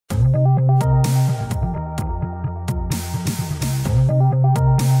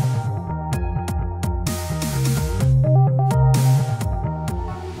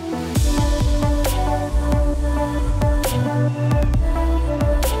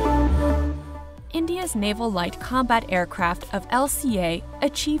India's Naval Light Combat Aircraft of LCA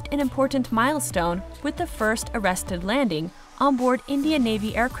achieved an important milestone with the first arrested landing on board Indian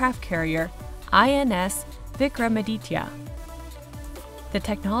Navy aircraft carrier INS Vikramaditya. The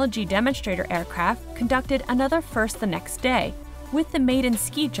technology demonstrator aircraft conducted another first the next day, with the maiden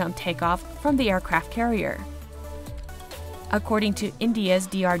ski jump takeoff from the aircraft carrier. According to India's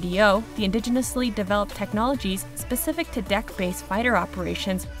DRDO, the indigenously developed technologies specific to deck-based fighter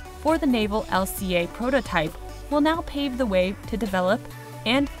operations for the Naval LCA prototype will now pave the way to develop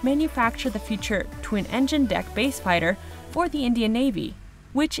and manufacture the future twin-engine deck-based fighter for the Indian Navy,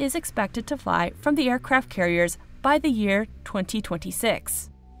 which is expected to fly from the aircraft carriers by the year 2026.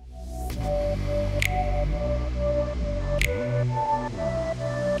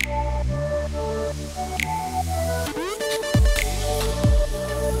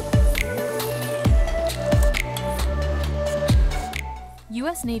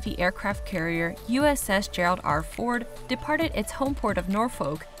 U.S. Navy aircraft carrier USS Gerald R. Ford departed its home port of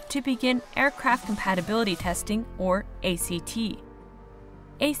Norfolk to begin aircraft compatibility testing, or ACT.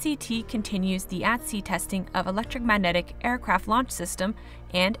 ACT continues the at-sea testing of electromagnetic aircraft launch system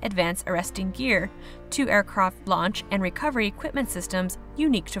and advanced arresting gear to aircraft launch and recovery equipment systems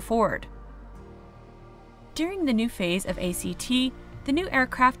unique to Ford. During the new phase of ACT, the new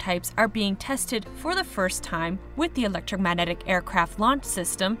aircraft types are being tested for the first time with the electromagnetic aircraft launch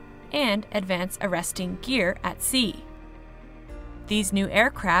system and advanced arresting gear at sea. These new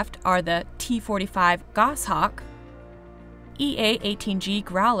aircraft are the T-45 Goshawk, EA-18G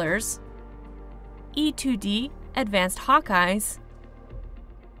Growlers, E-2D Advanced Hawkeyes,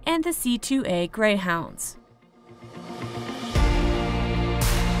 and the C-2A Greyhounds.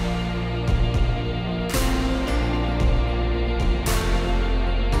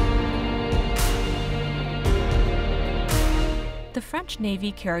 The French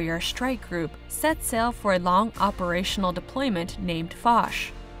Navy carrier strike group set sail for a long operational deployment named Foch.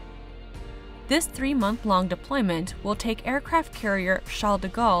 This 3-month-long deployment will take aircraft carrier Charles de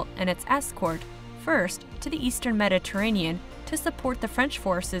Gaulle and its escort first to the eastern Mediterranean to support the French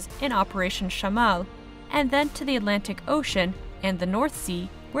forces in Operation Chamal, and then to the Atlantic Ocean and the North Sea,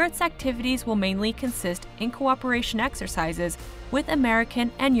 where its activities will mainly consist in cooperation exercises with American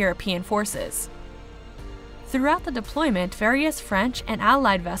and European forces. Throughout the deployment, various French and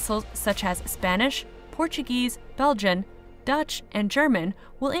Allied vessels such as Spanish, Portuguese, Belgian, Dutch, and German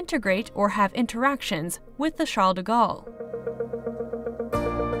will integrate or have interactions with the Charles de Gaulle.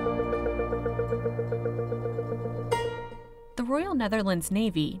 The Royal Netherlands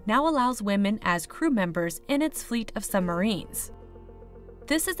Navy now allows women as crew members in its fleet of submarines.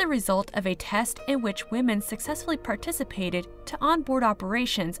 This is the result of a test in which women successfully participated to onboard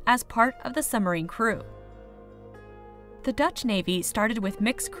operations as part of the submarine crew. The Dutch Navy started with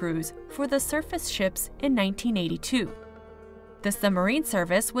mixed crews for the surface ships in 1982. The submarine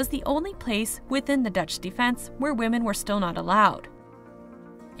service was the only place within the Dutch defense where women were still not allowed.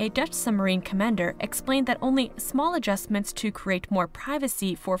 A Dutch submarine commander explained that only small adjustments to create more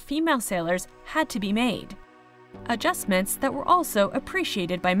privacy for female sailors had to be made, adjustments that were also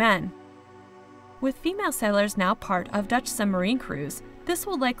appreciated by men. With female sailors now part of Dutch submarine crews, this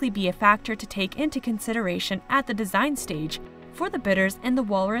will likely be a factor to take into consideration at the design stage for the bidders in the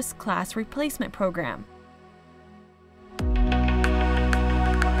Walrus-class replacement program.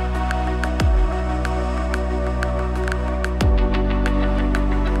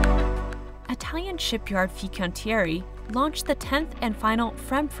 Italian shipyard Fincantieri launched the 10th and final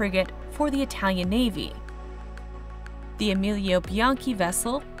FREMM frigate for the Italian Navy. The Emilio Bianchi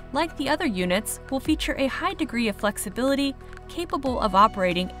vessel, like the other units, will feature a high degree of flexibility, capable of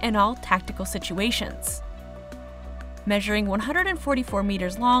operating in all tactical situations. Measuring 144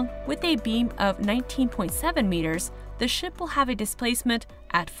 meters long with a beam of 19.7 meters, the ship will have a displacement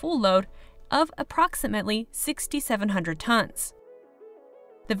at full load of approximately 6,700 tons.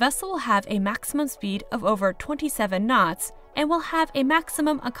 The vessel will have a maximum speed of over 27 knots and will have a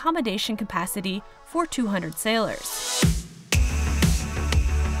maximum accommodation capacity for 200 sailors.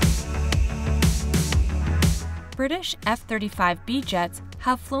 British F-35B jets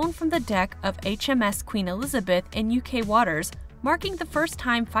have flown from the deck of HMS Queen Elizabeth in UK waters, marking the first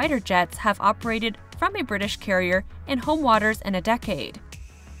time fighter jets have operated from a British carrier in home waters in a decade.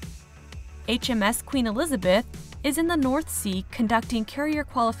 HMS Queen Elizabeth is in the North Sea conducting carrier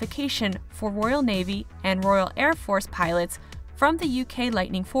qualification for Royal Navy and Royal Air Force pilots from the UK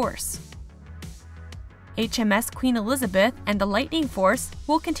Lightning Force. HMS Queen Elizabeth and the Lightning Force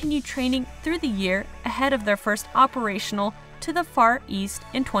will continue training through the year ahead of their first operational to the Far East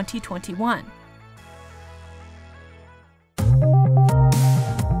in 2021.